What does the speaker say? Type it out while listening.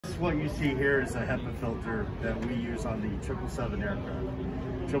what you see here is a HEPA filter that we use on the 777 aircraft.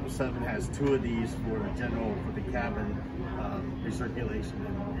 777 has 2 of these for the cabin recirculation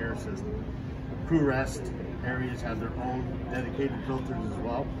and air system. Crew rest areas have their own dedicated filters as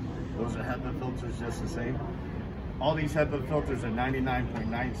well. Those are HEPA filters just the same. All these HEPA filters are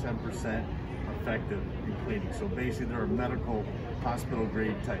 99.97% effective in cleaning. So basically they're a medical hospital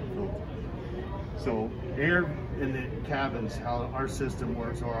grade type filter. So air in the cabins, how our system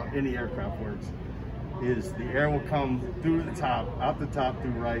works or how any aircraft works, is the air will come through the top, out the top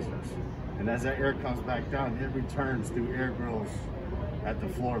through risers. And as that air comes back down, it returns through air grills at the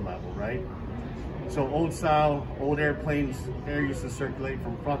floor level, right? So old style, old airplanes, air used to circulate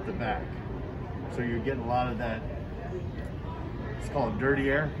from front to back. So you're getting a lot of that, it's called dirty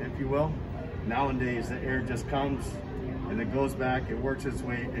air, if you will. Nowadays, the air just comes and it goes back, it works its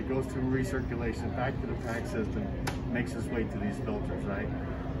way, it goes through recirculation back to the pack system, makes its way to these filters, right?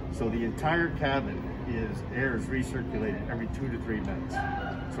 So the entire cabin air is recirculated every 2 to 3 minutes.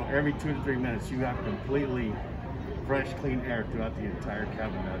 So every 2 to 3 minutes, you have completely fresh, clean air throughout the entire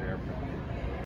cabin of that airplane.